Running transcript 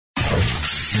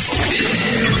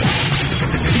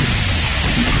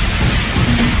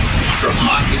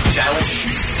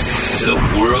to the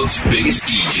world's biggest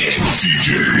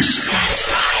DJs. That's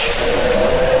right.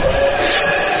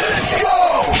 Let's go!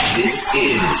 This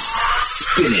is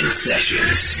Spinnin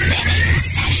Sessions.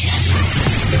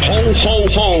 Ho, ho,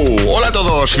 ho. Hola a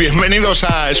todos, bienvenidos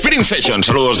a Spinnin Sessions.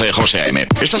 Saludos de José A.M.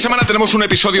 Esta semana tenemos un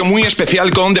episodio muy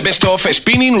especial con The Best of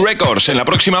Spinnin Records. En la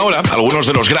próxima hora, algunos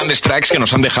de los grandes tracks que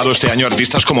nos han dejado este año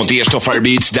artistas como Tiesto,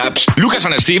 Firebeats, Dubs, Lucas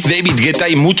and Steve, David Guetta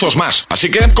y muchos más. Así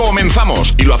que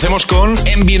comenzamos y lo hacemos con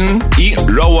Mbin y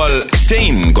Lowell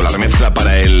Stein, con la remezcla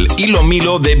para el Hilo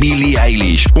Milo de Billie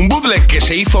Eilish. Un bootleg que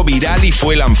se hizo viral y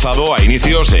fue lanzado a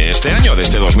inicios de este año, de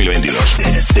este 2022.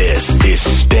 This is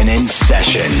Spinnin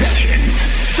Sessions.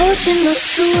 Told you not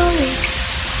to worry,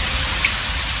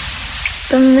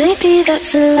 but maybe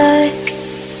that's a lie.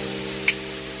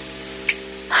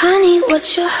 Honey,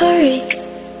 what's your hurry?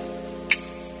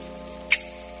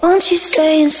 Won't you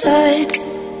stay inside?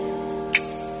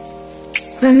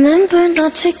 Remember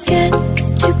not to get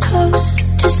too close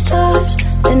to stars.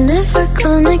 They're never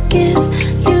gonna give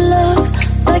you love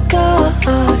like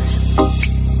ours.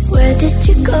 Where did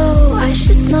you go? I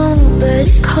should know, but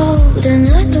it's cold and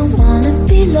I don't wanna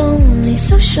be lonely.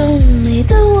 So show me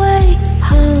the way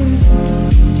home.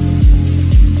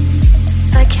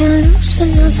 I can't lose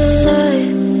another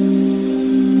life.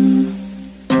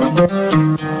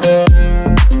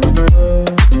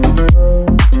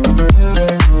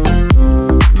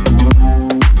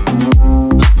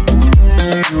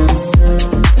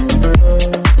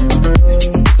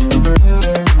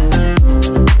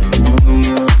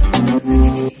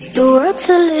 The world's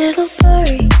a little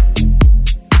blurry,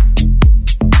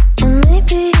 or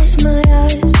maybe it's my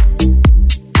eyes.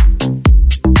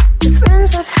 The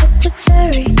friends I've had to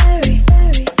bury,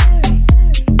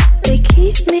 they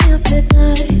keep me up at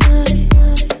night.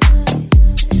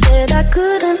 Said I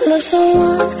couldn't love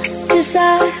someone, 'cause I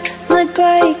might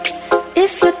break.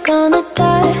 If you're gonna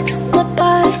die, not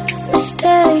by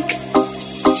mistake.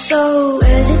 So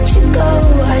where did you go?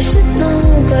 I should know,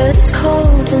 but it's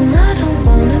cold and I don't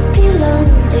wanna be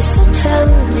lonely. So tell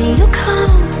me you'll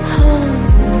come home,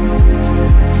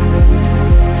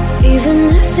 even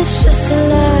if it's just a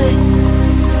lie.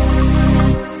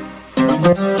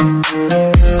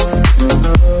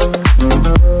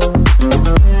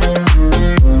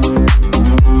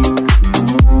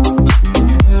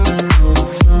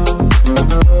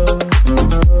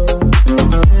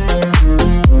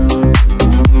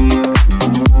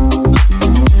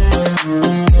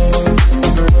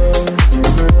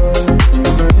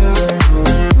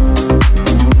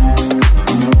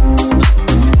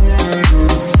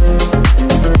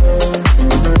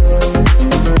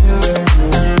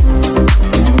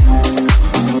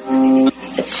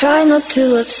 Try not to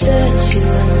upset you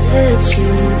and let you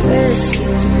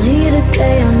rescue me the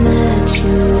day I met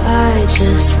you. I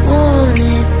just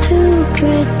wanted to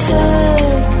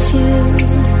protect you,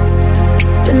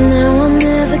 but now I'll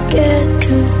never get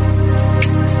to.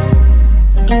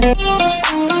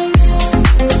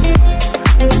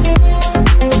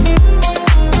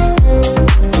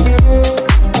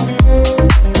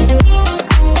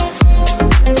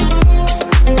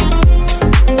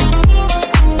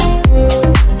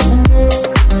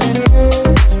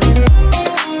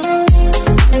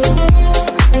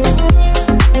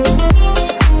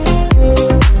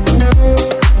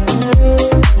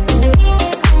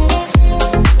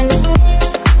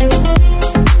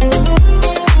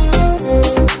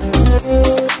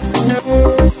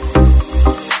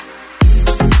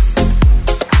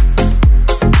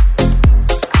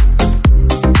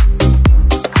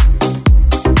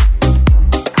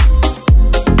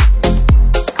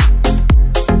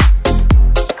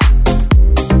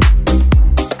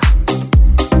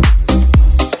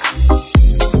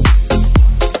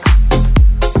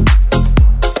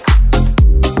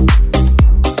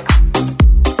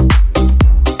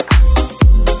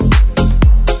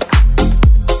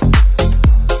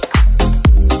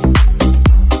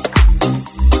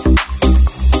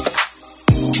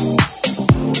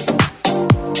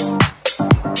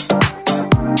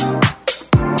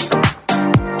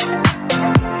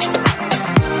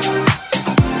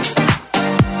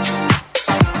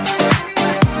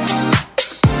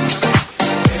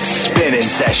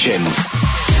 Sessions.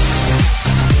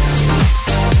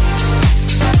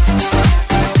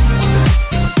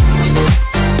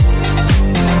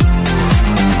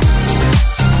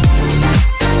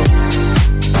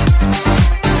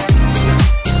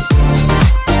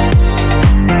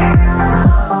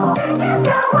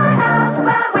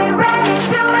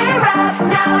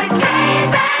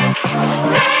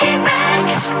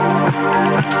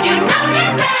 You know you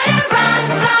better run,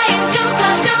 flying too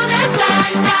close to the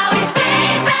sun. Now it's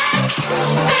payback.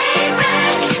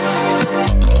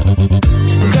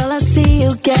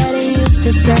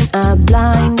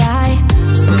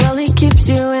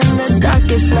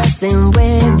 messing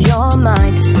with your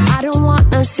mind. I don't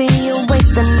wanna see you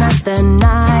waste another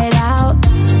night out.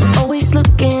 Always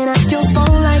looking at your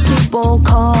phone like it won't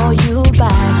call you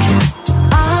back.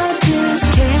 I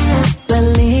just can't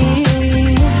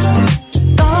believe.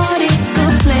 Thought it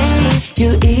could play you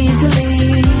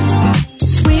easily.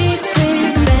 Sweet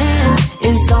revenge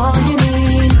is all you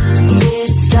need.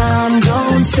 It's time,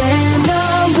 don't send a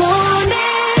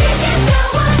warning. It's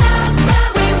going up, but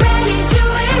we're ready to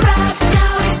erupt.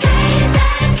 Now it's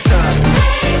payback,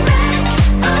 payback.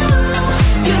 Oh,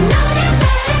 you know you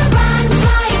better run,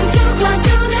 flying too close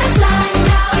to the sun.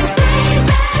 Now it's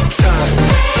payback,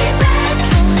 payback.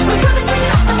 We're coming for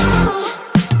you.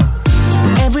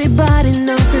 Everybody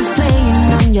knows it's playing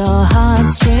on your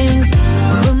heartstrings.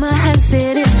 Rumor has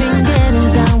it it's been getting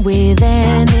down with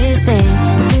anything.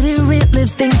 Didn't really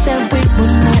think that we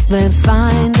would never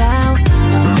find out.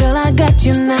 Girl, I got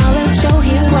you now, let's show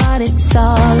you what it's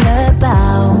all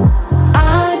about.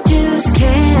 I just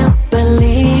can't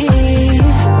believe.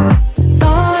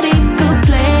 Thought it could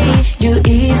play you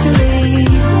easily.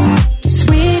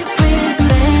 Sweet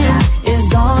revenge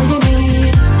is all you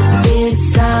need. It's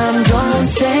time, don't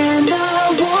send a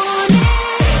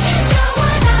warning. It's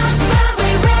going up, but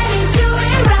we're ready to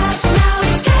erupt. Now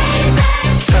it's payback,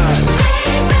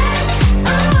 payback.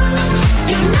 Oh,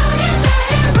 you know you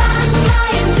better run,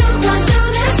 flying too close to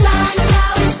the sun.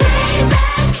 Now it's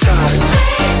payback,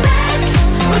 payback.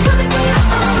 We're coming for you.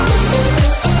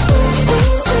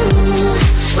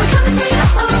 We're coming for you.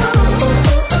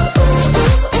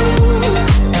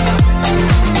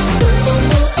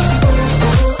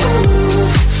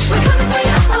 We're coming for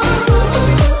you.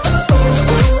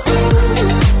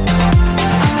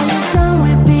 Are you done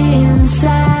with being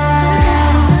sad?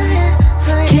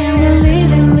 Can't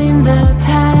believe him in the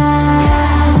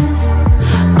past.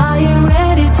 Are you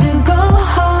ready to go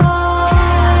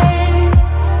home?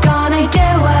 Gonna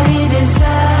get what he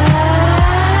deserves.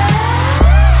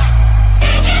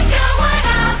 Think it's going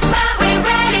up, but we're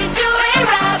ready to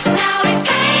erupt. Now it's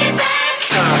payback,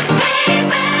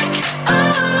 payback.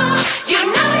 Oh, you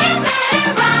know you better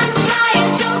run, flying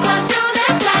too close to the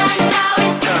sun. Now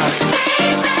it's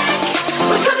payback,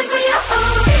 we're coming for you.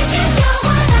 Think it's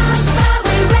going up, but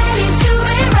we're ready to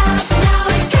erupt. Now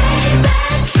it's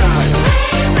payback,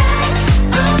 payback.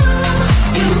 Oh,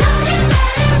 you know you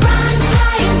better run,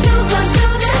 flying too close to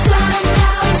the sun.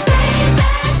 Now it's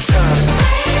payback,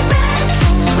 payback.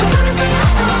 We're coming for you.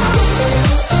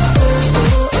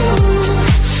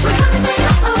 We're coming for you.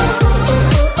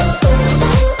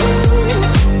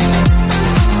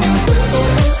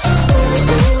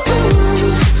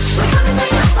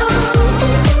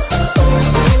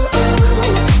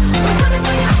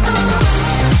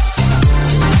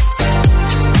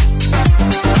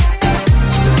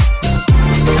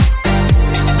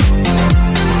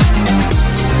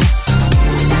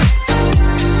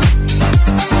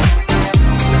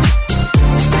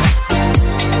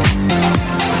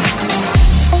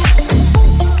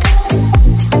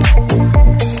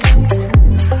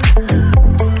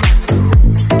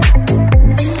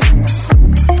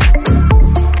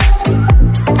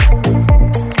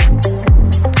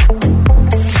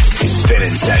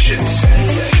 Spinnin' Sessions.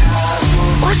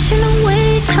 Washing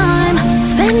away time,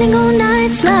 spending all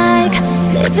nights like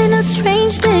living a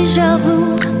strange deja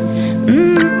vu.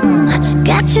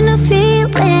 Catching a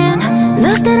feeling,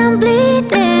 look that I'm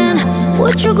bleeding.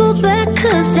 Would you go back?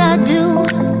 'Cause I do.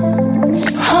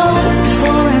 Hold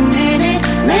for a minute,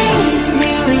 make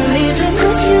me relive it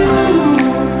with you.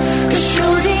 'Cause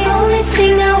you're the only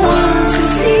thing I want to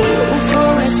feel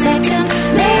for a second.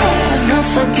 Never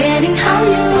forgetting how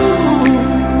you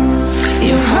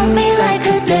haunt me like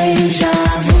a deja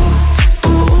vu.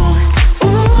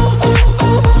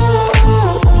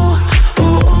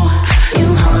 You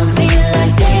haunt me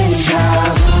like deja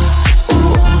vu.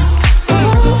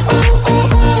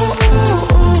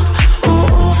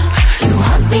 You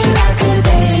haunt me like a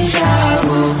deja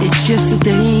vu. It's just a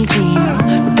daydream,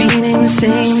 repeating the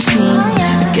same scene.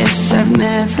 I guess I've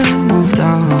never moved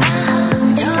on.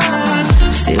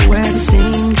 Still wear the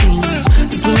same jeans,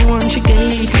 the blue ones you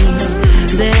gave me.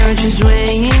 They're just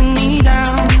weighing me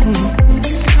down.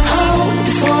 Hold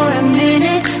for a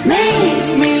minute, make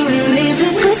me relive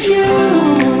it with you.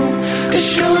 'Cause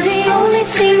you're the only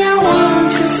thing I want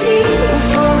to feel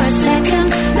for a second.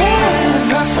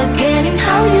 Never forgetting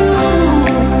how you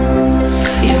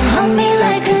haunt me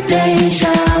like a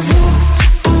deja vu.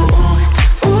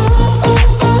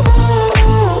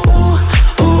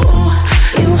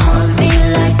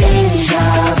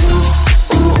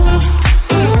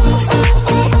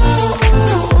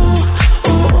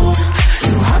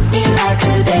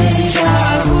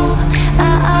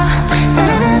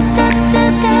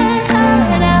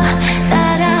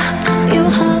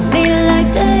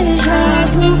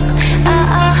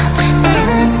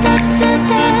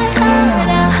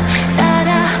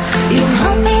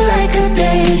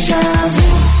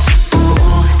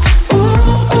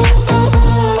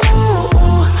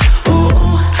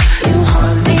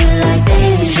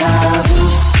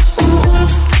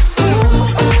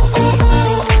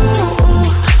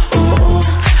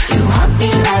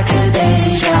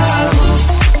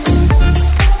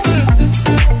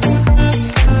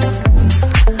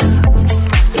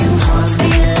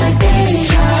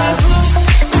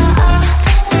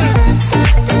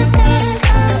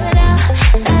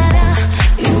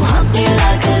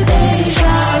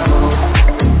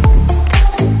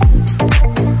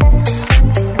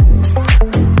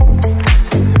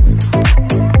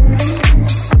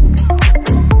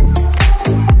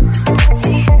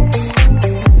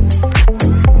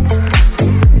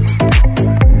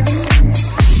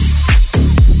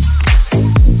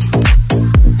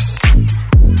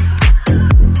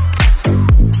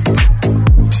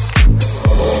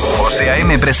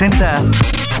 presenta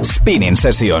Spinnin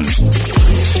Sessions.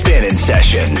 Spinnin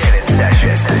Sessions.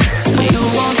 You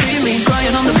won't see me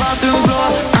crying on the bathroom floor.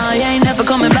 I ain't never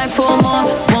coming back for more.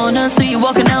 Wanna see you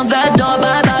walking out that door.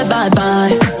 Bye, bye, bye,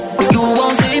 bye. You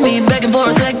won't see me begging for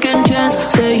a second chance.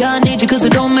 Say I need you cause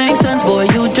it don't make sense. Boy,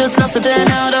 you just lost a 10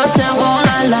 out of 10. Won't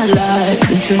lie, lie, lie.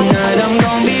 Tonight I'm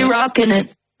gonna be rocking it,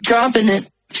 dropping it.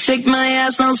 Shake my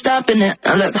ass, no stopping it.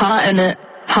 I look hot in it,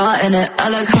 hot in it. I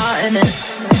look hot in it.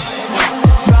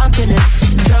 Rocking it,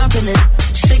 dropping it.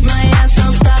 Shake my ass,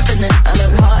 no stopping it. I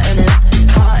look hot in it,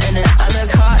 hot in it. I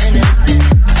look hot in it.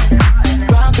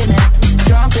 Rocking it,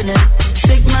 dropping it.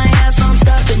 Shake my ass, no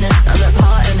stopping it. I look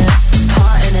hot in it,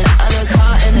 hot in it. I look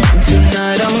hot in it.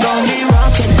 Tonight I'm gonna be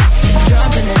rocking it,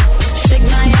 dropping it. Shake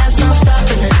my ass, no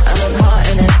stopping it. I look hot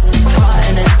in it, hot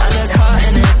in it. I look hot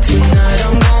in it. Tonight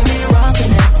I'm gonna be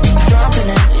rocking it, dropping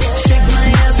it. Shake my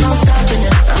ass, no stopping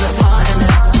it. I look hot in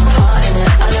it, hot in it.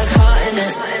 I look hot in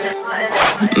it.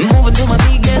 Moving till my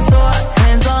feet get sore.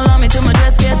 Hands all on me till my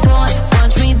dress gets torn.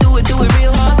 Watch me do it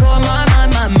real hardcore. My.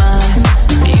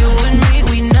 You and me,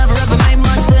 we never ever made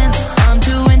much sense. I'm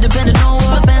too independent, no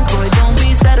offense. Boy, don't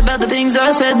be sad about the things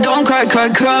I said. Don't cry, cry,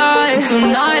 cry.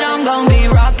 Tonight I'm gonna be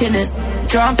rocking it,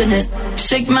 dropping it.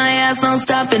 Shake my ass, no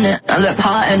stopping it. I look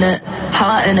hot in it,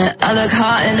 hot in it. I look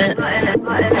hot in it.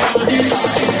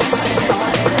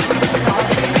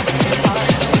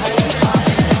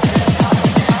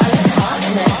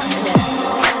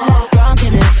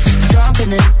 Rocking it,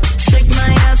 dropping it. Shake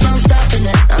my ass, no stopping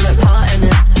it. I look hot in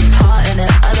it, hot in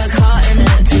it. I look hot in it.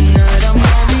 Tonight I'm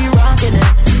gonna be rocking it,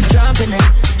 dropping it.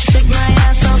 Shake my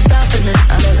ass, no stopping it.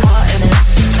 I look hot in it,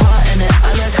 hot in it.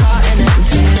 I look hot in it.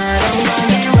 Tonight I'm gonna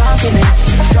be rocking it,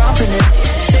 dropping it.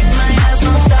 Shake my ass,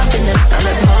 no stopping it. I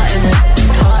look hot in it,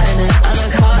 hot in it. I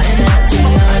look hot in it.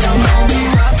 Tonight I'm gonna be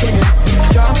rocking it,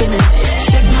 dropping it.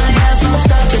 Shake my ass, no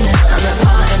stopping it. I look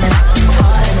hot in it,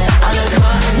 hot in it. I look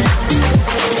hot in it.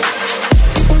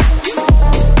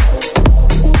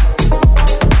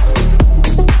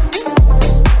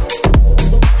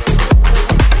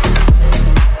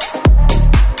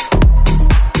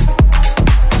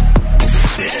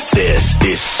 This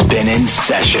is Spinnin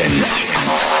Sessions.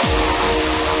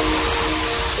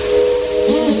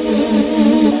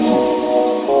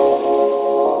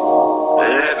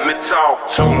 Let me talk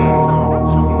to him.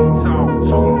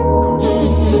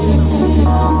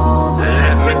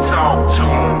 Let me talk to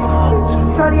him.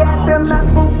 Shorty at them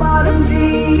apple bottom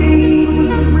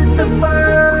jeans with the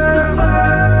fur.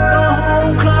 The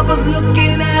whole club was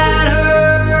looking at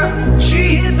her. She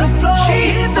hit the floor. She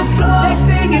hit the floor. Next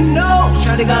thing you know,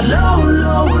 Shorty got low,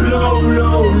 low, low,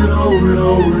 low, low,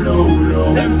 low, low, low.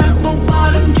 Them apple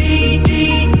bottom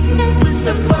jeans with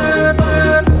the fur.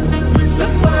 With the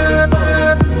fur.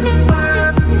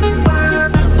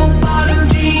 Apple bottom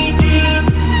jeans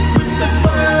with the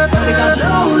fur. Shorty got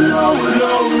low, low,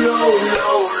 low, low,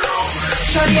 low, low.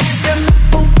 Shorty at them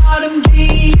apple bottom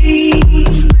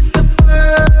jeans with the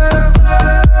fur.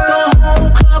 The whole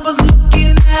club was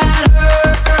looking at her.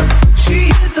 She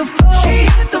hit the floor. She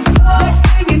hit the floor. Next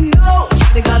thing you know,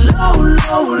 Shorty got low,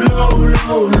 low, low,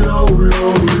 low, low, low,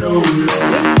 low, low.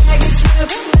 Them baggy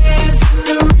sweat pants and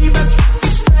the Reeboks with the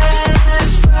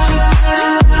strap.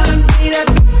 Made that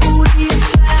booty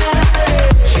slap.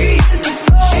 She hit the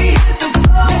floor. She hit the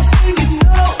floor. Next thing you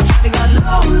know, Shorty got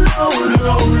low, low,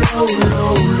 low, low, low,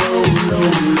 low, low, low.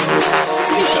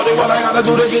 Shorty, what I gotta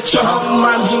do to get you home?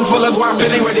 My jeans full of guap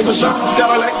and they ready for show.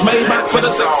 Skyrolex made back for the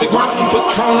sexy grown.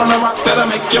 Patron on the rocks that'll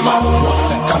make you moan. What's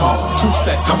that? Come on, 2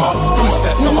 steps, come on, 3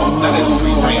 steps, come on. That is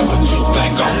 3 grand, but you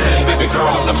think I'm playing, baby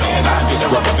girl, I'm the man. I get a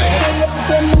rubber band.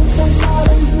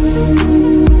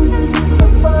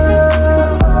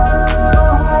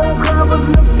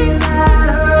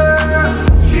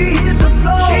 She hit the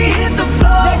floor. She hit the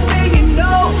floor. Next thing you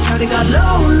know, Shorty got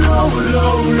low, low,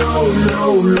 low, low,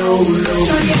 low, low, low.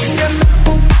 Shorty got them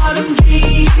apple bottom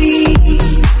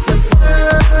jeans with the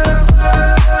fur.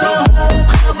 The whole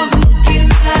club was looking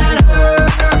at her.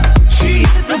 She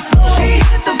hit the floor. She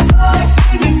hit the floor. Next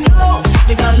thing you know,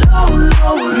 Shorty got low,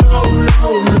 low, low,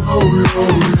 low, low, low,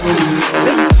 low.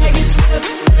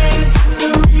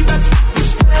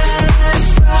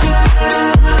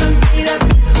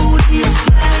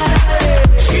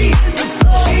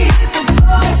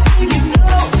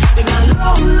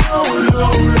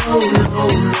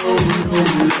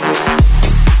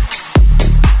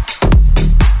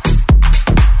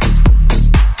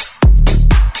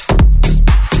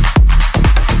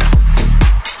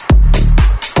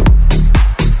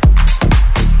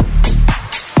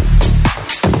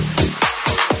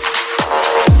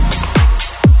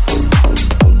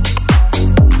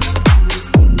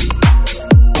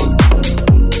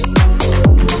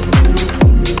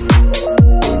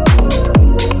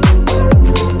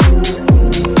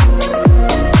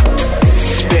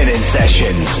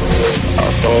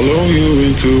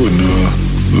 to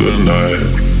another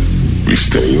night. We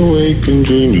stay awake and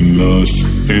dreaming lost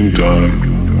in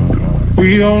time.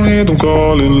 We don't hear them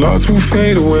calling, lights will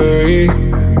fade away.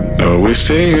 Now we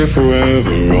stay here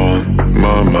forever on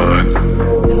my mind.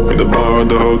 In the bar at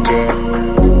the hotel,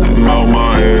 I'm out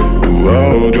my head.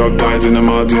 Ooh, drop dives in the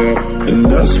motel. And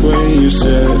that's when you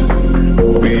said,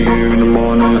 we'll be here in the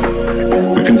morning.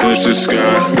 We can touch the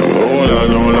sky. No lie,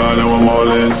 no lie, now I'm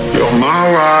all in. You're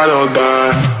my ride or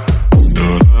die.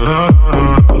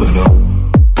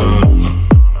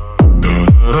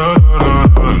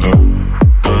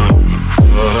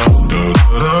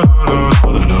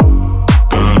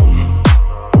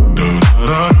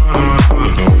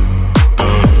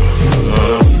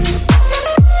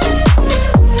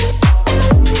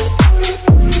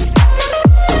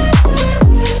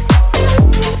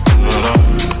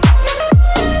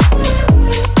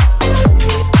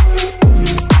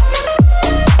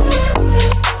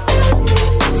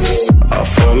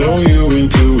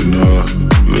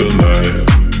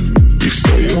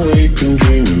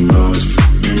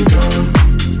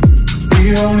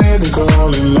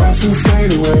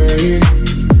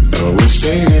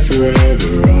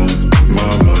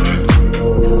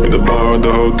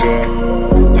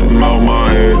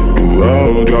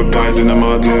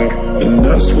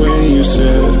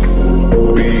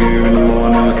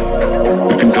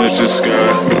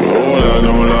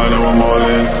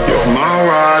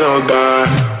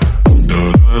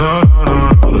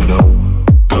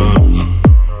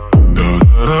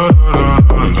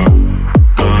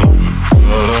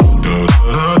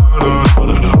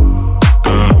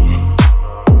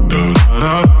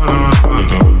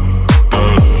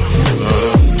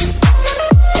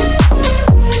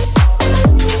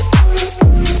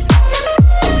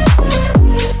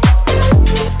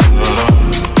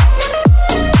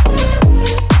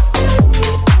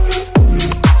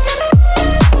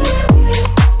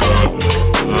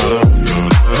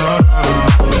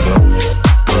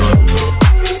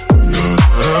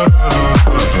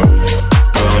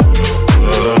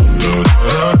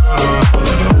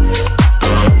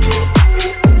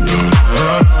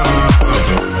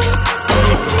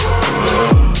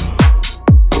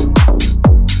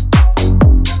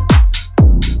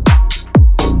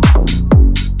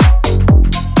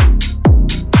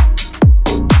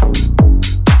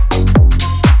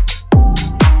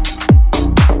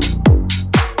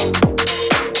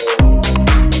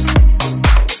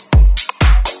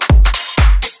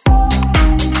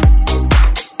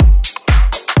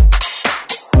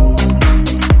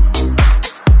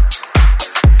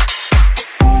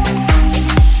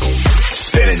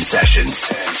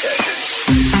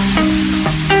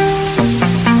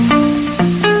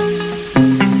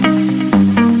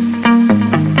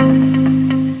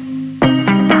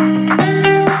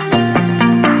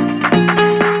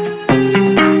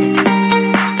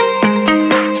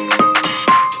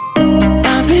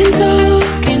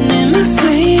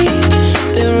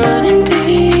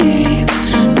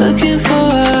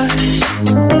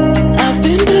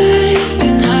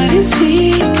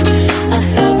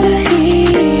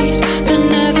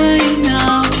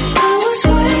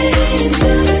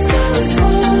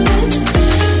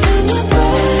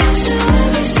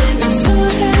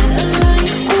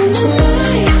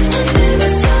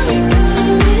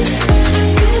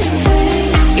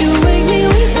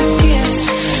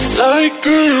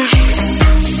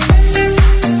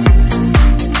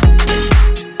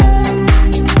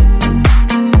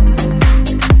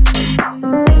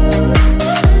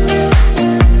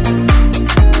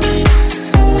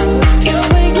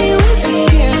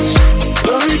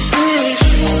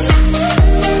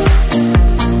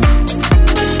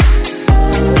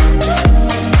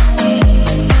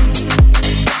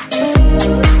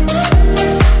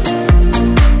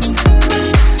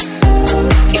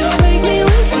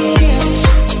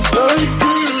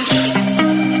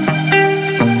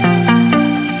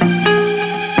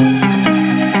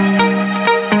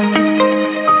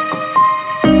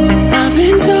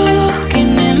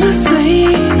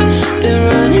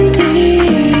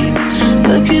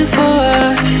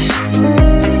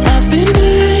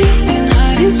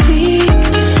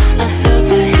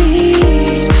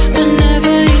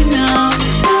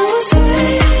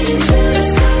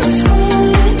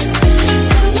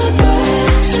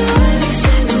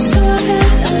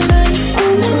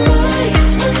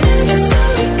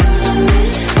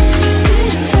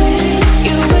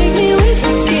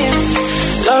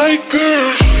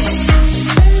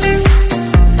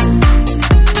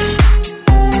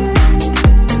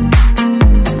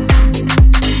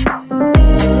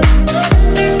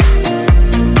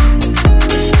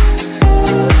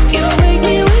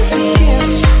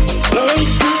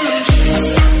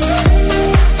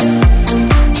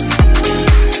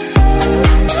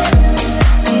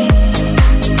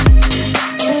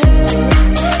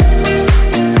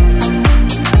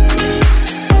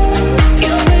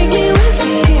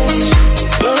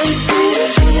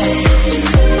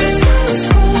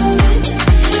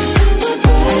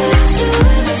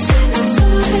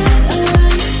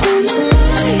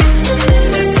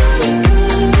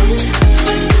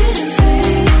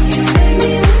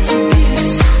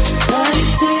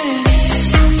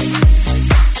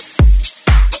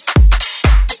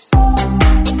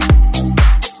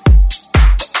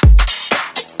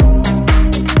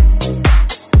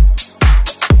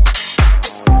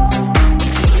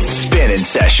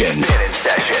 Sessions.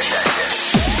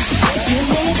 You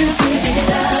need to give it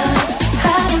up.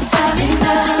 How about it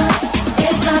now?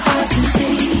 It's not hard to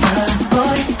see. A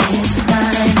boy is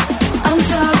mine. I'm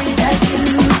sorry that you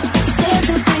seem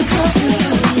to be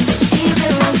confused. He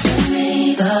belongs to me.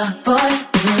 The boy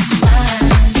is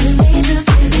mine. You need to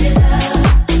give it up.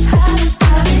 How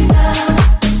about it now?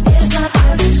 It's not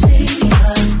hard to see.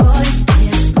 A boy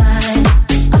is mine.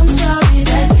 I'm sorry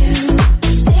that you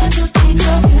seem to be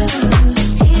confused.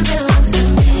 He belongs to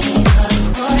me. The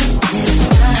boy is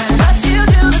mine. But you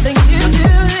do the things you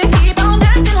do. Keep on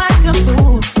acting like a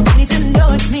fool. You need to know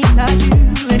it's me, not you.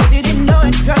 And if you didn't know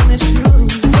it, girl, it's true.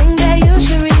 Think that you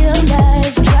should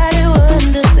realize. Try to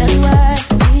understand why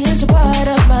he is a part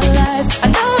of my life. I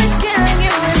know it's killing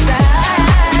you inside.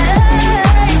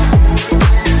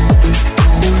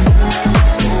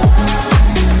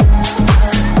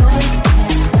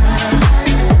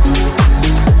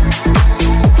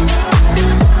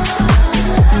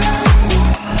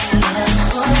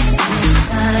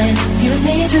 You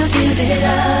need to give it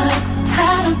up.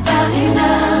 How about it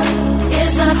now?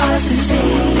 It's not hard to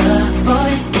see. The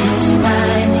boy is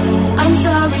mine. I'm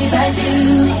sorry that you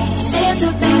seem to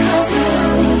be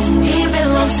confused. He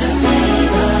belongs to me.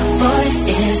 The boy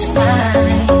is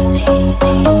mine.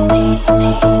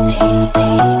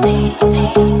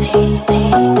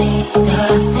 The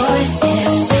boy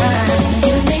is mine.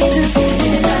 You need to give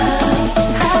it up.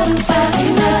 How about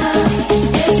it now?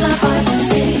 It's not hard to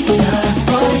see. The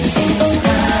boy is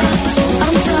mine.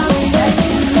 I'm sorry that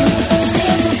you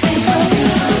seem to be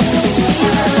confused. He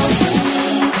belongs to me.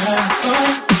 The boy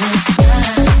is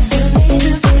mine. You need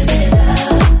to give it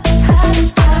up. How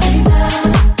about it now?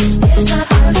 It's not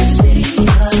hard to see.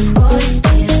 The boy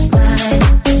is mine.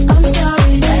 I'm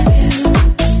sorry that you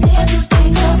seem to be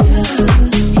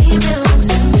confused. He belongs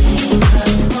to me. The boy is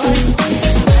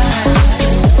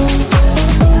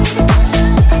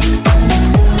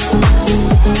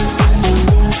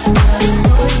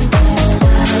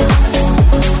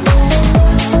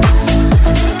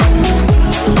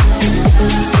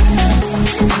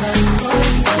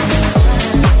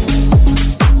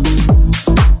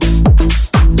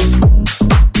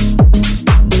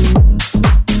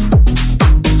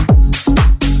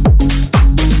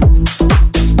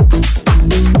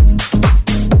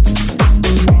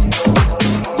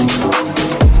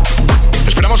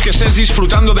Esperamos que estés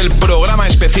disfrutando del programa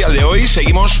especial de hoy.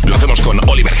 Seguimos, lo hacemos con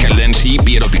Oliver Heldens y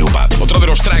Piero Pirupa. Otro de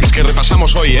los tracks que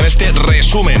repasamos hoy en este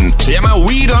resumen se llama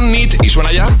We Don't Need y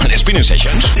suena ya en Spinnin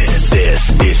Sessions. This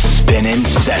is Spinnin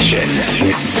Sessions.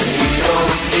 We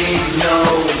don't need no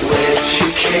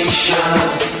education.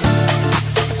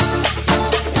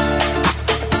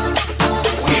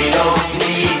 We don't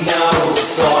need no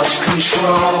thought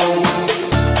control.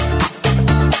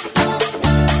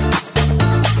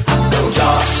 No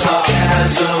dark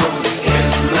sarcasm in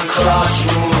the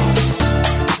classroom.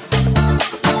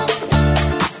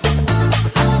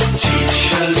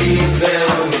 Teacher, leave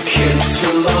them kids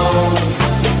alone.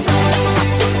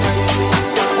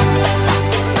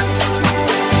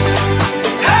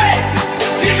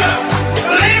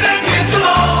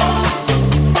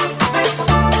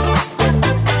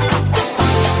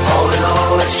 All in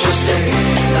all, it's just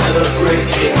another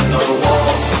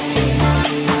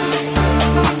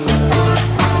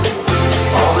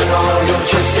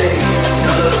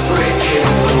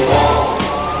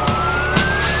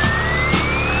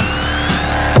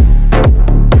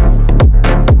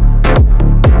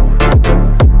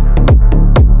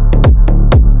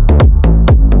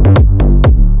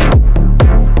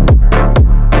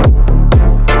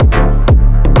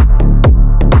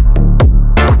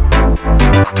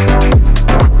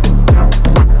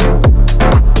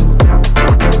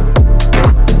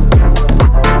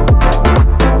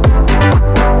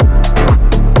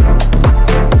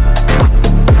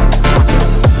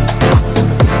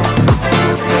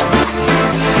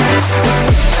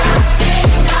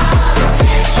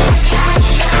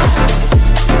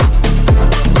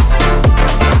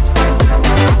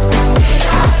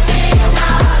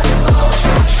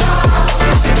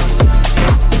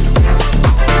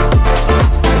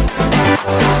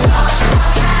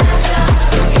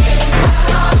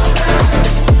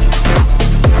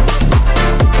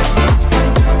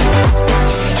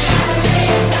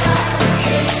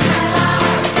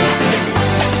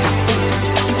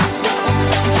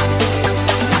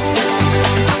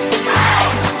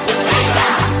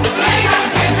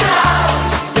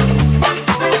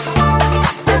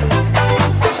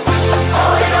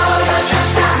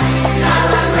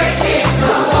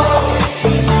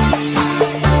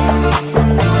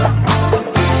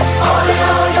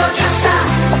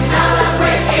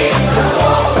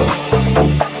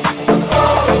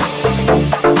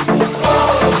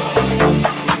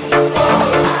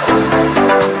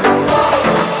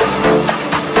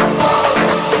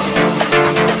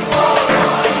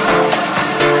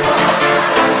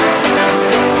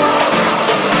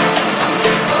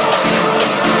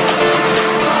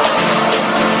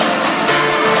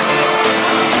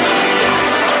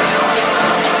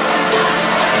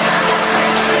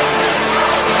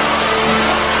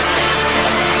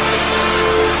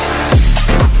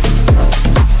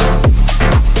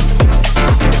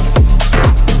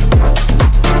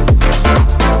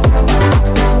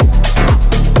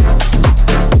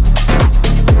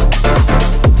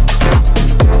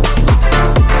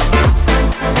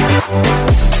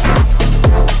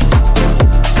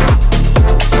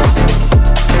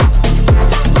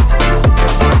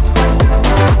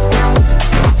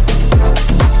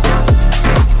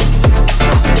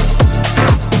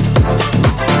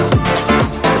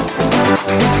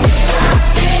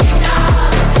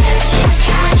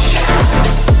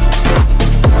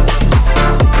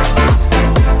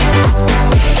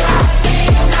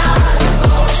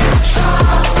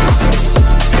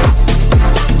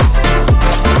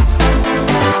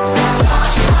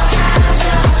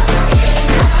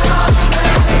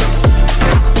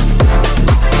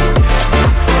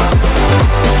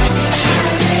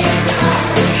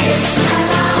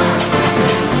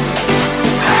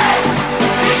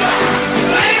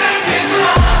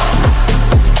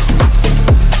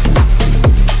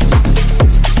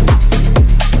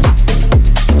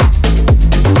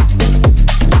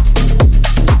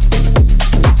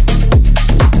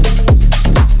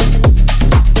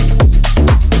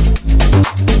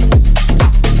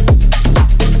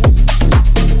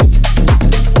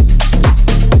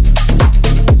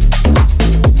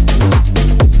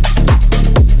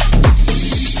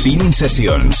Spinnin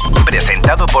Sessions,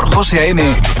 presentado por José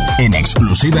A.M. en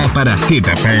exclusiva para Hit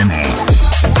FM.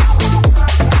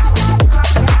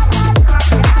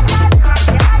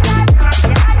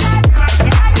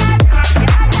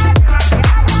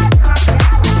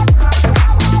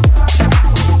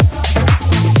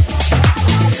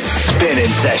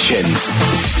 Spinnin Sessions.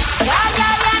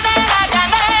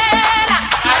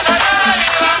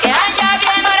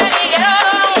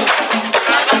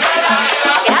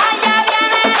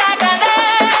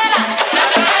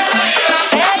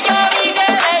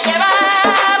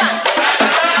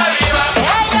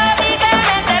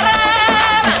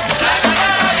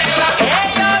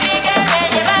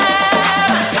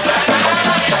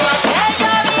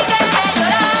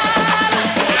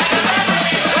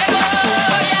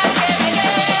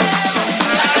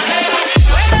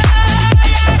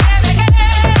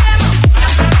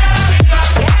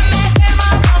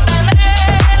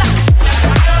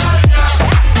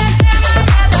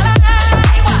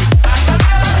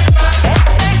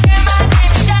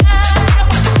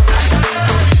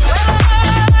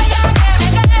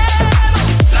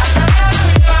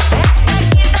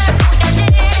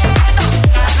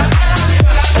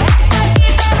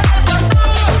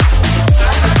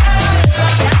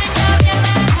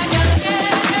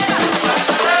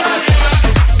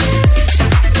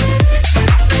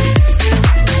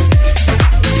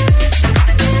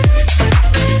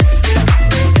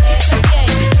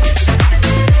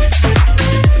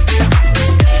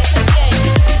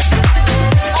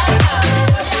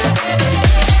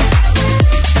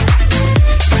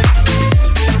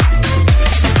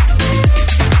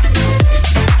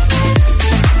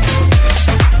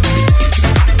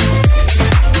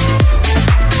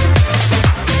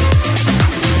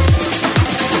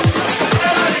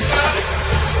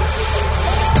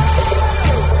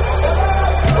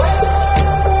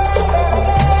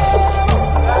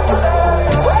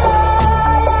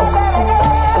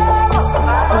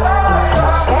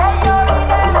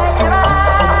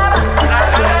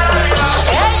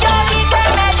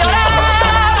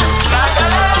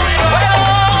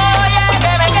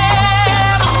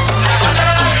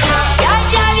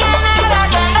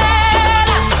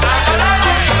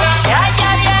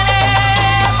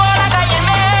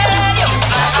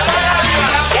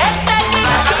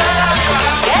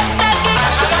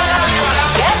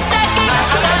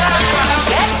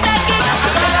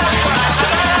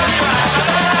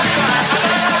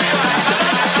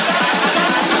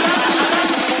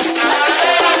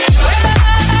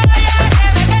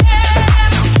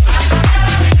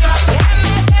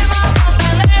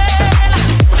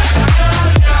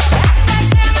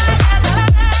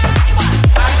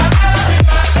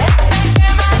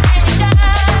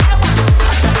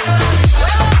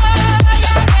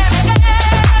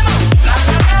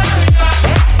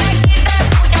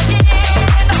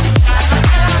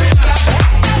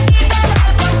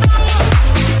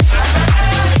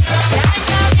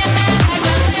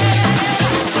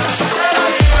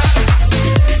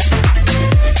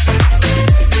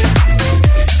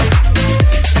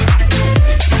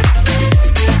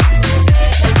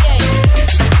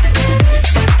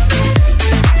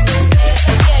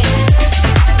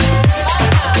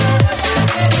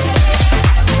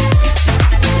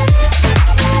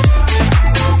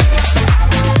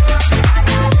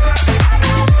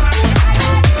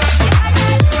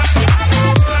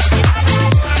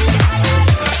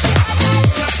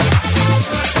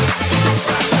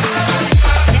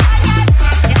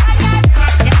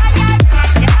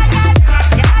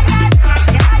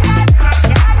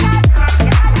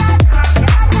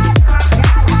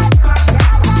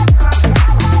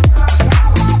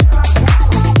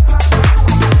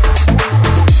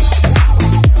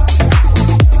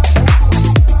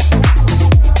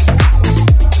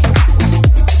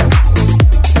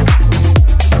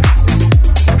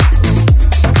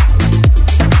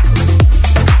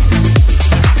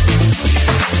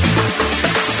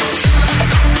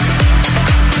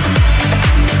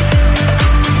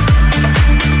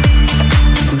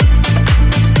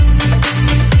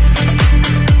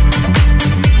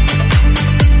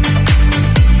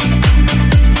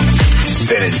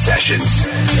 Sessions.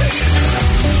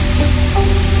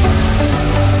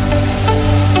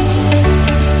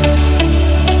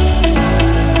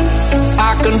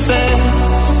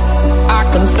 I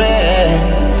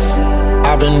confess,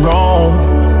 I've been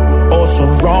wrong, oh so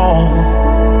wrong.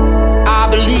 I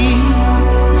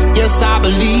believe, yes I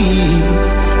believe,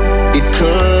 it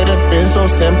could have been so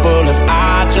simple if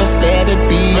I just let it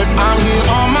be. But I'm here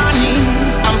on my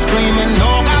knees, I'm screaming,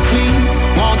 oh God please,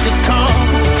 won't you come,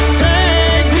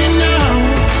 take me now.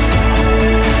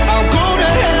 I'll go to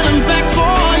hell and back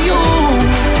for you.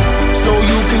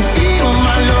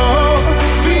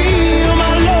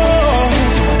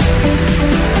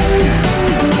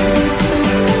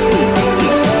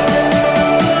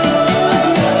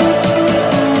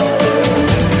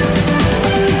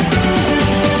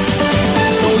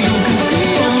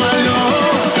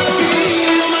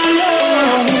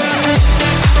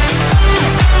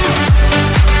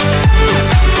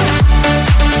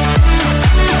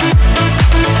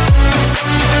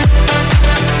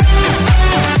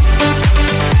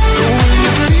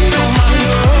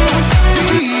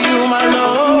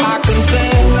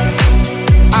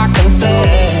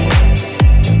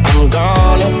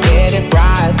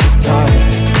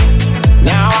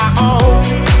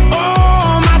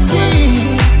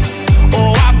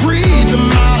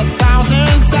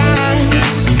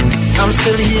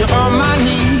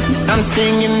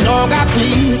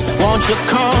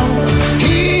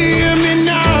 Hear me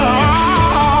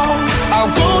now.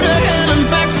 I'll go to hell and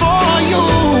back for you,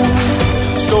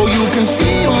 so you can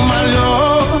feel my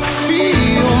love,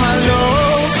 feel my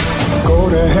love. I'll go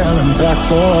to hell and back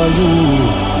for you,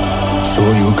 so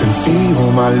you can feel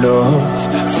my love,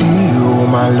 feel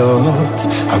my love.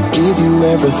 I'll give you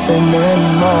everything and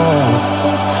more,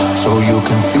 so you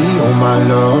can feel my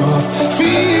love,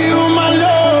 feel my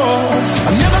love.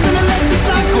 I'm never gonna let this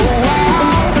night go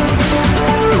out.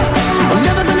 I'm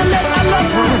never gonna let our love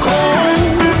run cold.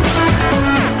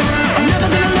 I'm never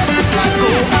gonna let this night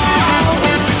go out.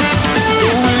 So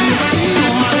will you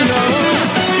feel my love,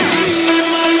 feel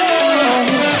my love.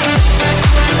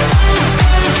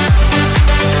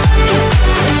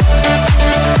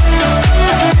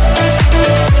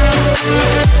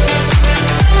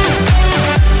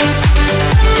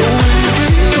 So will you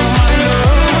feel my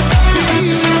love,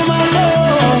 feel my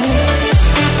love.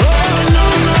 Oh no,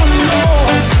 no, no,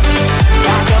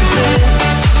 I can feel it,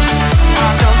 I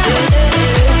can feel it.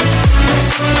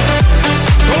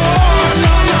 Oh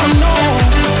no, no, no.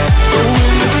 So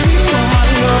will you feel my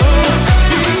love,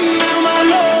 feel my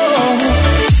love.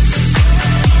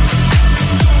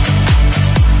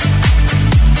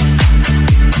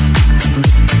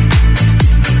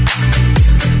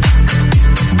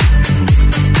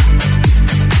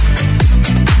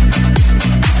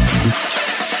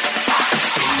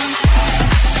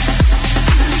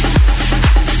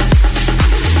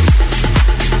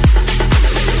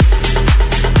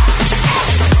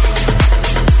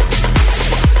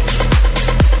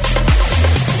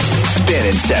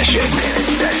 Spinnin Sessions.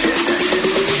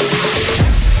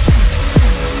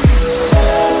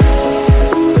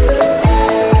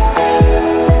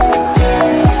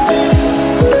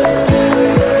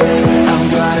 I'm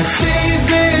gonna save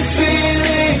this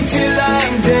feeling till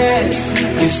I'm dead,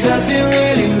 'cause nothing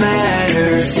really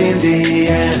matters in the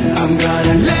end. I'm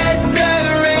gonna let the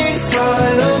rain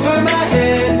fall over my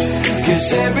head, 'cause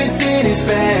everything is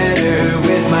better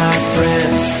with my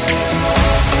friends.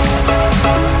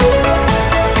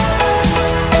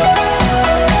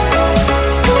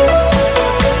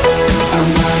 I'm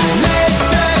gonna let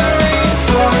the rain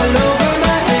fall over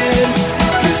my head,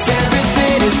 'cause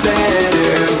everything is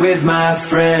better with my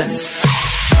friends.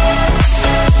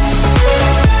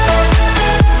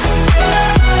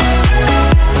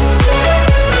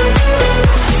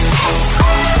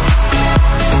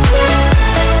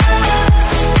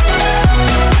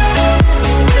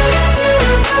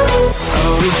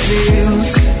 Oh, it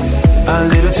feels a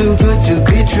little too good to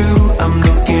be true. I'm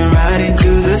looking right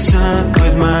into the sun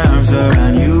with my arms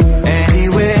around you.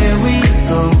 Anywhere we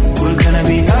go, we're gonna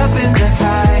be up in the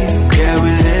high. Yeah,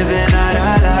 we're living out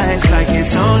our lives like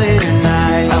it's only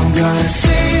tonight. I'm gonna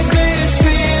save this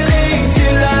feeling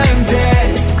till I'm dead,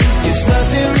 'cause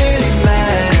nothing really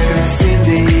matters in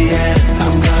the end.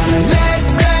 I'm gonna let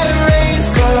the rain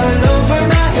fall over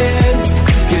my head,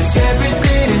 'cause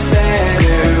everything is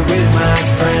better with my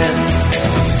friends.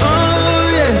 Oh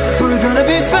yeah, we're gonna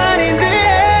be fine in the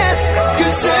end,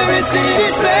 'cause everything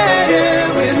is better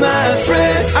with my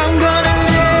friends. I'm gonna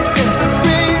let the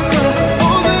rain fall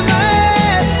over my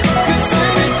head, 'cause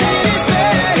everything is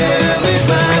better with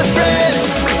my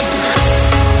friends.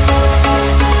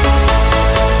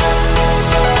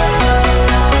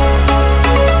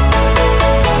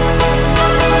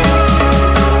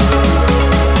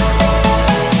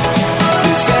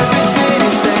 Cause everything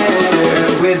is better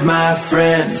with my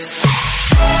friends.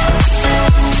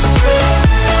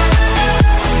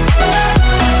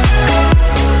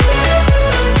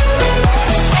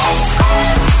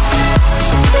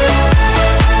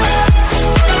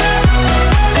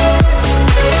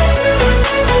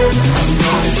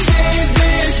 Save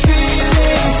this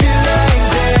feeling till I'm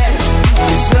dead,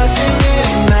 'cause nothing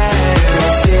really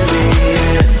matters in the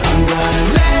end. I'm gonna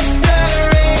let the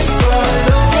rain fall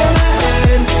over my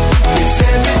head, 'cause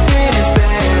everything is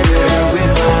better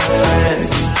with my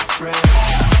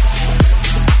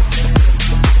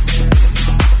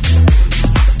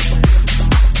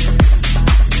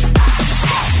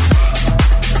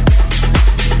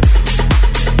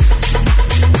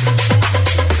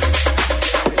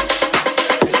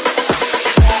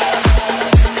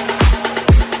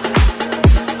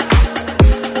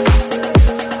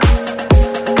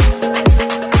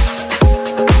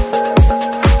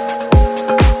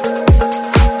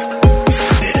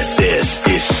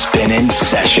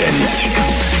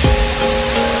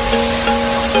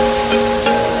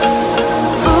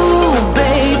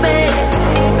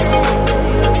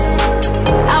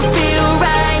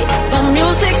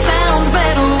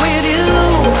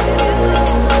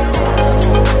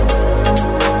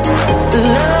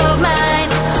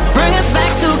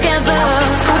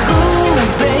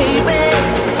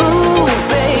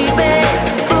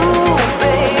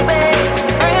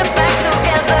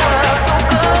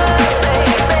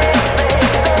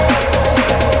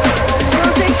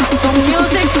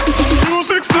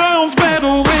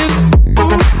better with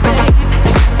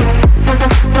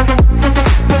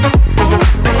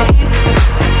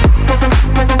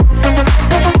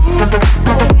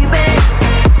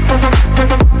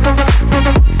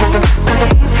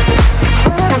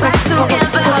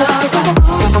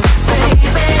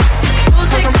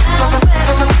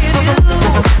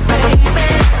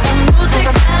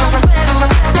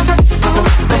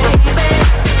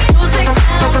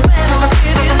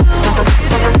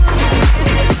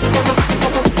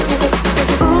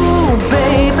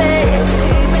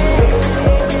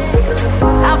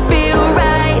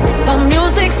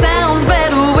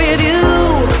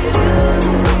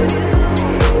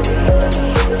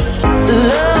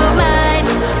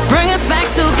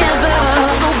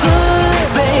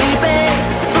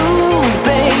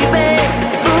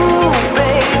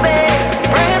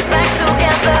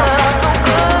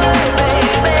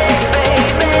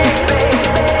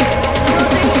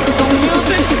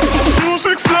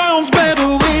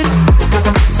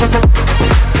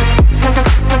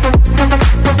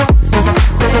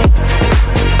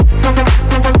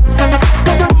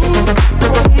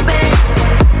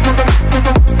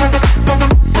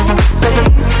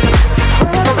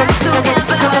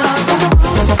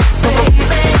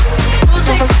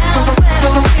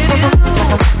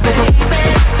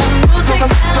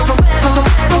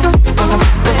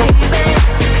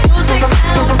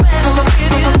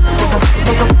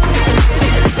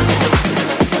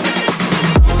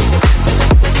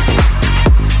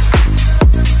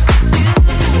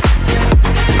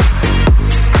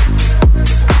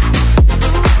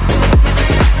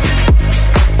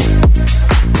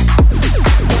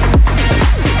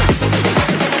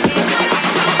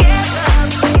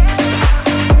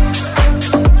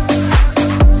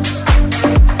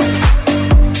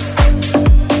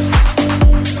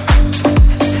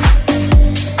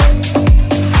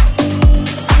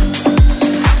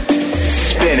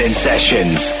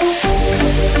Sessions.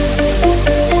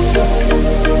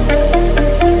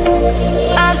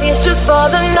 At least just for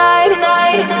the night.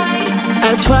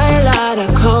 At twilight I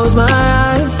close my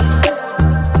eyes.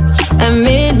 At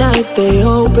midnight they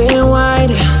open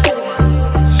wide.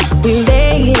 We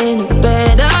lay in a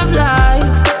bed of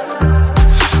lies.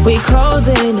 We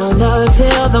closing our love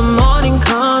till the morning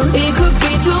comes. We could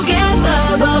be together,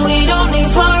 but we don't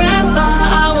need forever.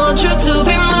 I want you to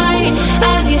be mine,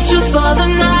 at least just for the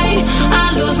night.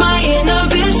 I lose my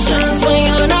inhibitions when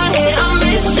you're not here. I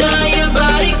miss you, your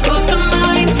body goes to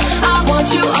mine. I want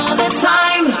you all the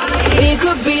time. We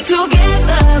could be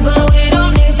together, but we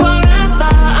don't need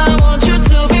forever. I want you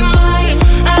to be mine,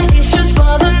 at least just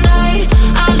for the night.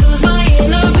 I lose my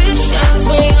inhibitions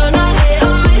when you're not here.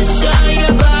 I miss you,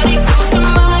 your body goes to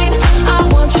mine. I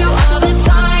want you all the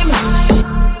time.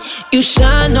 You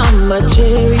shine on my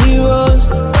cherry rose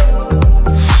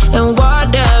and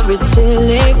water it till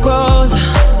it grows.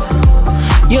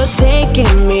 You're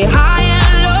taking me high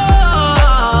and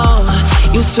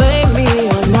low. You sway me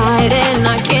all night and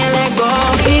I can't let go.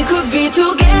 We could be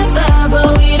together,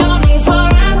 but we don't need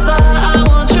forever. I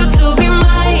want you to be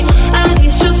mine, at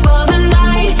least just for the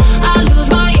night. I lose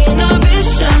my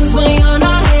inhibitions when you're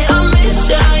not here. I miss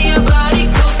you, your body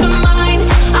goes to mine.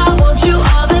 I want you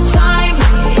all the time.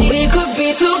 We could be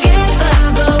together,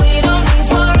 but we don't need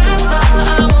forever.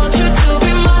 I want you to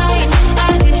be mine,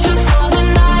 at least just for the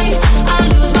night. I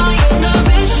lose my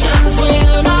inhibitions when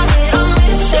you're not here. I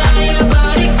miss you, your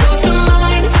body goes to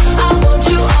mine. I want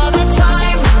you all the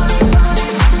time.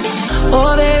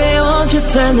 Oh baby, won't you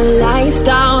turn the lights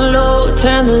down low,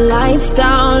 turn the lights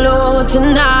down low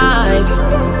tonight.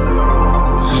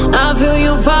 I feel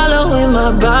you following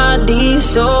my body,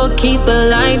 so keep the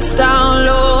lights down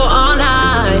low all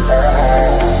night.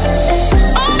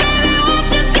 Oh baby,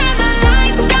 won't you turn the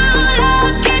lights down low,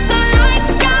 keep the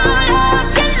lights down low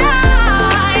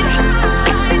tonight.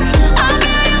 I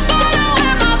feel you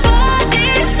following my body,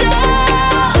 so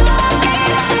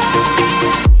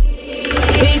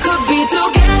we could be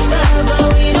together, but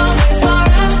we don't need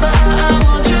forever. I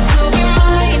want you to be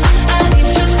mine, at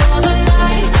least just for the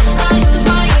night. I lose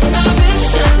my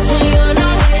inhibitions when you're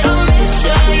not here. I miss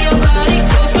you, your body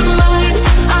goes to mine.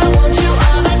 I want you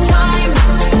all the time.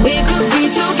 We could be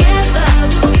together.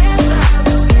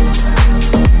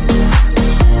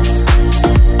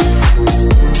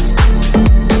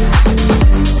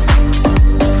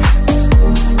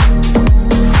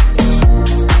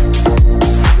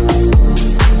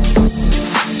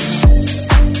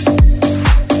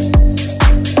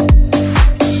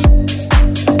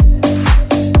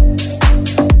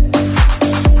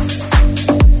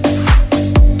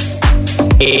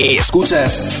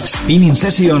 Escuchas Spinnin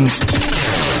Sessions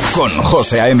con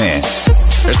José A.M.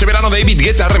 Este verano David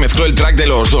Guetta remezcló el track de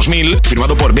los 2000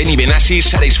 firmado por Benny Benassi,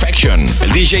 Satisfaction.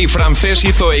 El DJ francés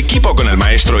hizo equipo con el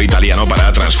maestro italiano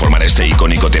para transformar este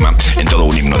icónico tema en todo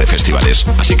un himno de festivales.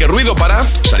 Así que ruido para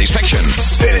Satisfaction.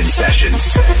 Spinnin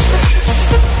Sessions.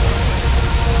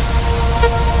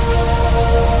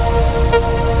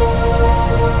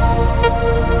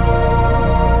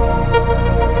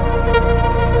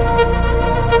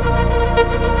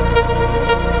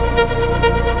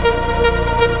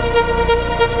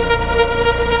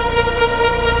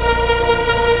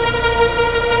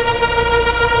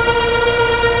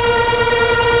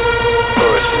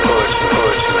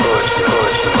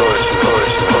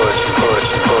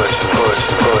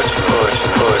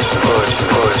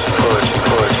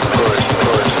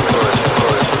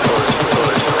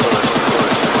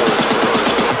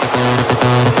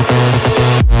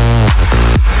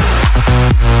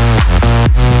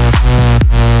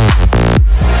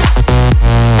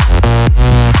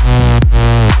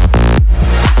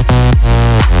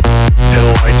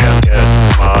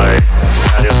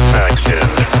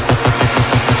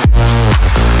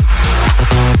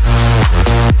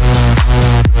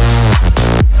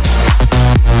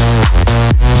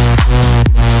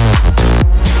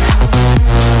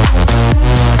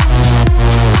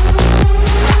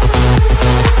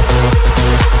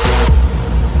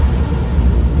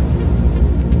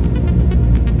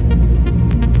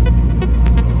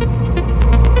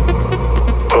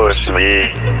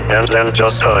 And then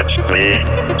just touch me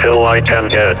till I can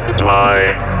get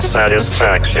my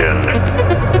satisfaction.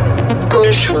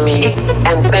 Push me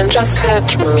and then just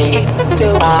touch me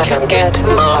till I can get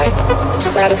my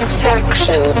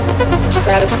satisfaction.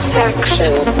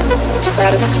 Satisfaction.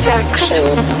 Satisfaction.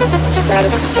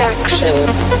 Satisfaction.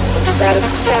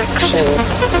 Satisfaction.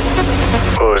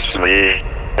 Push me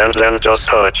and then just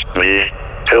touch me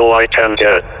till I can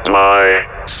get my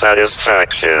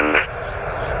satisfaction.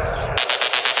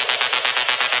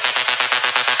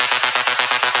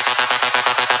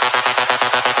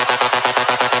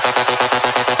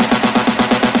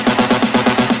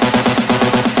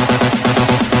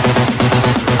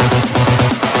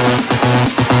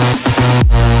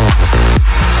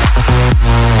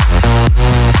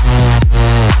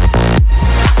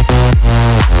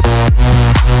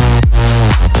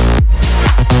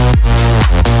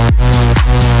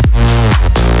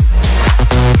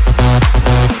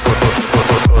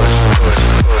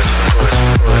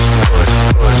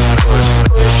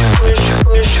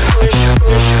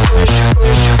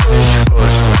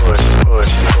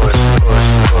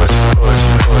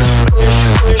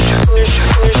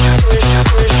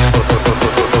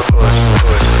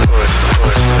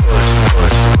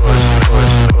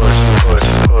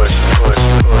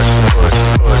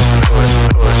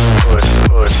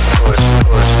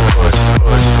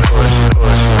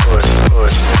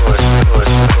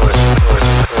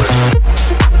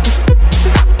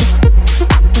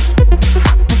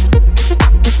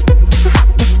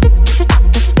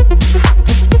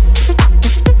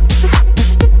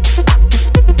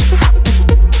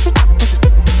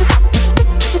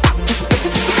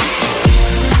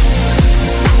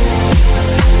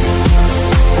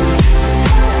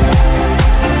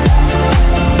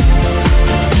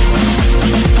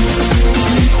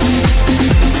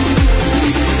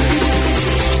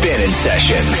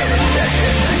 Sessions.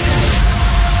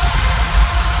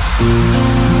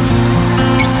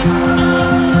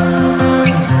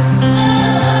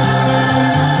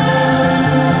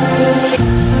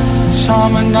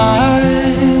 Summer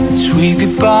nights, we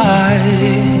goodbye.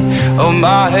 Oh,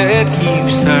 my head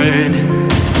keeps turning,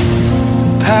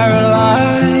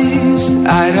 paralyzed,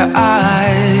 eye to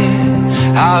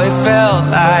eye. How it felt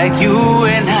like you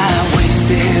and I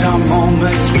wasted our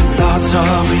moments with thoughts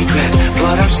of regret,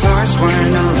 but our stars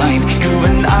weren't aligned. You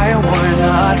and I were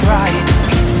not right.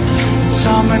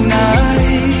 Summer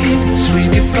night,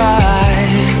 sweet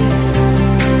goodbye.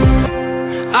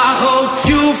 I hope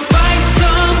you find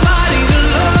somebody to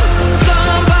love,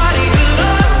 somebody to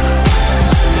love.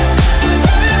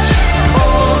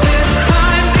 All this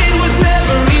time it was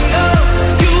never enough.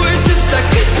 You were just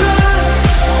like a drug.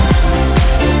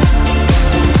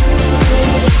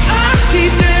 I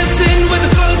keep dancing with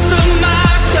a ghost of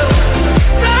myself.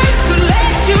 Time to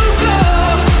let you go.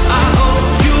 I hope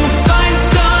you find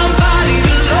somebody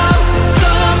to love,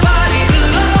 somebody to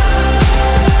love.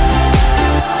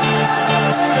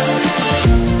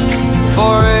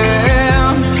 4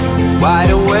 a.m.,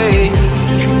 wide awake.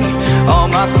 All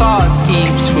my thoughts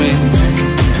keep swimming.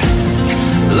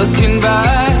 Looking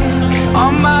back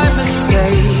on my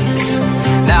mistakes,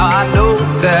 now I know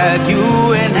that you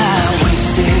and I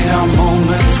wasted our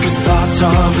moments with thoughts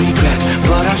thoughts of regret,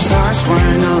 but our stars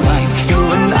weren't aligned. You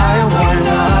and I were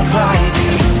not right.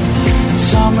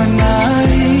 Summer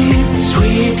night,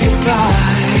 sweet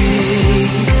goodbye.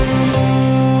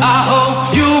 I hope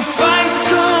you find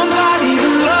somebody to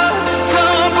love,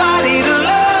 somebody to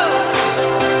love.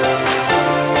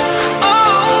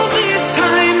 All this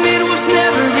time it was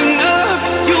never enough.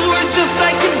 You were just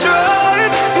like a drug,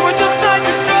 you were just like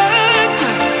a drug.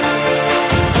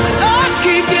 I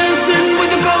keep dancing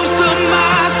with the ghost of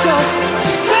myself.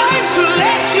 Time to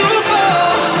let you go.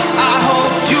 I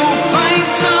hope you find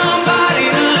somebody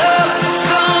to love,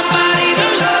 somebody to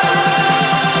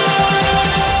love.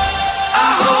 I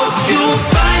hope you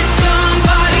find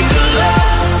somebody to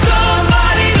love,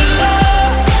 somebody to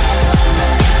love.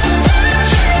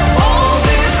 All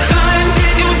this time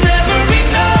it was never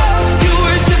enough. You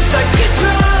were just like a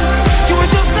drug, you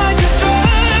were just like a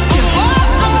drug.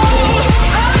 Oh,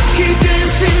 I keep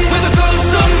dancing with the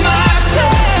ghost of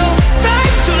myself.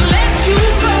 Time to let you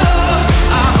go.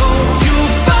 I hope you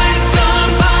find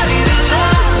somebody to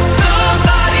love,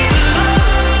 somebody to love.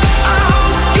 I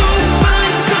hope you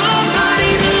find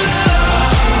somebody to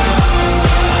love,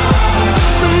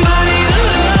 somebody to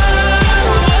love.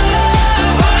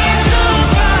 Find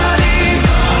somebody.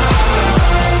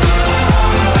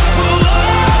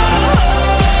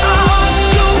 I hope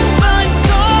you find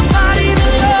somebody to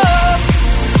love.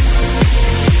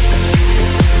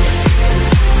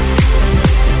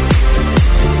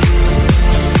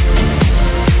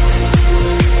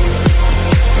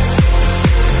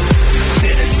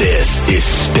 This is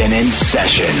Spinnin'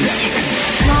 Sessions.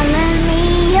 Calling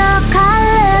me your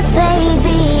color,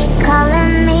 baby.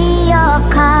 Calling me your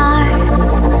car.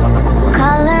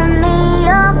 Calling me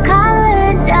your color,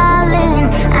 darling.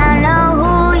 I know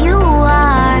who you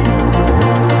are.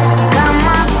 Come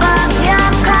up off your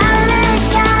collar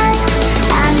shine.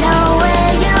 I know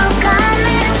where you're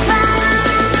coming from.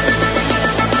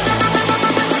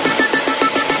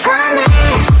 Call me,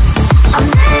 I'm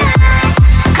there.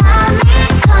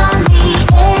 Call me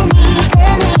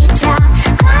anytime.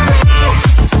 Call me,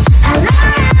 hello.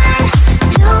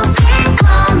 You can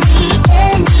call me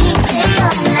any day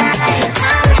or night.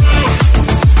 Call me,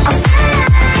 I'm there.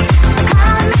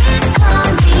 Call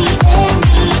me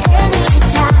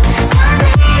anytime. Call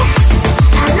me,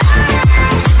 hello.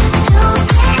 You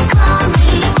can call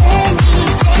me any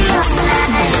day or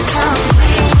night. Call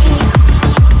me.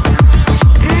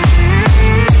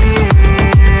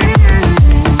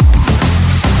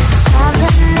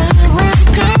 Cover me with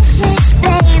kisses,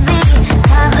 baby.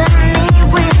 Cover me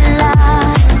with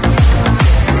love.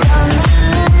 Throw me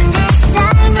in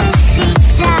designer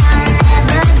sheets. I'll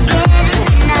never get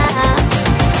enough.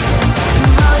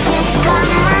 Emotions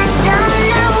come, I don't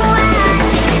know why.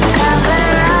 Cover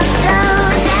up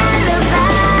those alibis.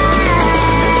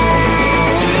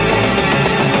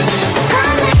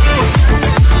 Call me,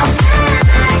 I'm there.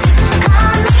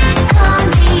 Call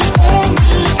me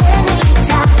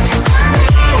anytime. Call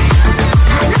me, hello.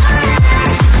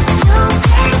 You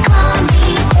can call me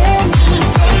any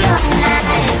day or night.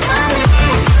 Call me,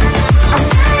 I'm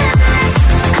there.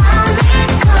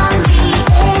 Call me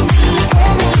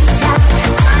anytime.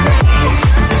 Call me, hello.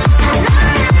 You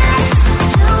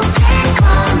can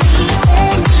call me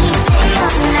any day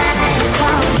or night.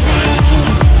 Call me.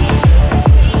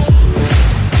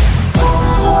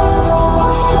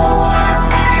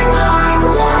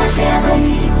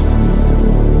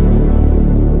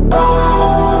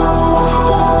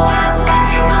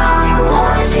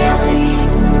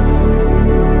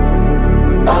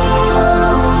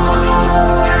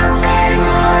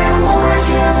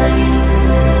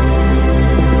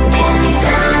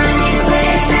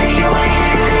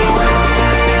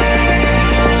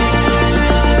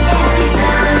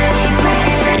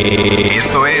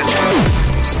 Esto es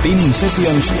Spinnin'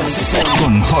 Sessions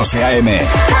con José A.M.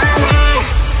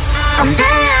 I'm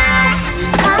there.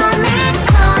 Call me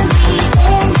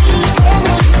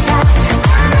anytime. Call me,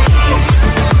 hello.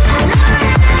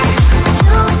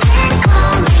 You can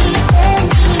call me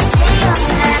any day or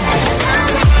night. Call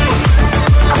me,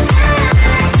 I'm there.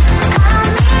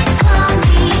 Call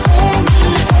me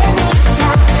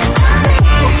anytime. Call me,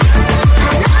 hello.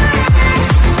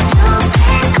 You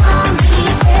can call me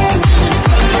any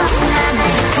day or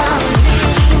night. Call me.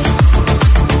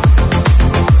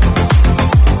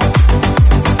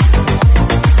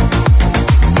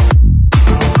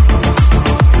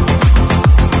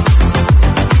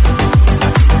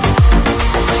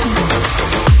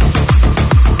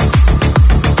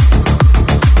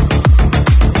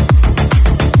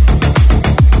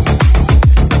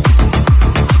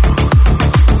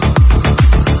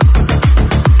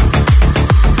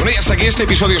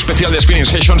 este episodio especial de Spinnin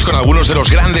Sessions con algunos de los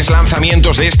grandes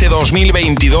lanzamientos de este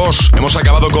 2022. Hemos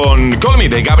acabado con Call Me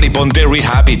de Gabri Ponte,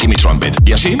 Rehab y Timmy Trumpet.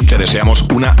 Y así te deseamos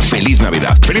una feliz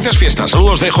Navidad. Felices fiestas,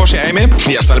 saludos de José A.M.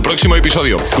 y hasta el próximo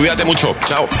episodio. Cuídate mucho,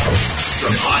 chao. To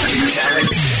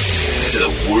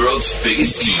the world's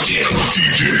biggest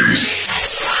DJs.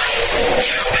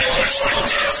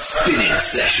 Spinnin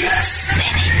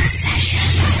Sessions.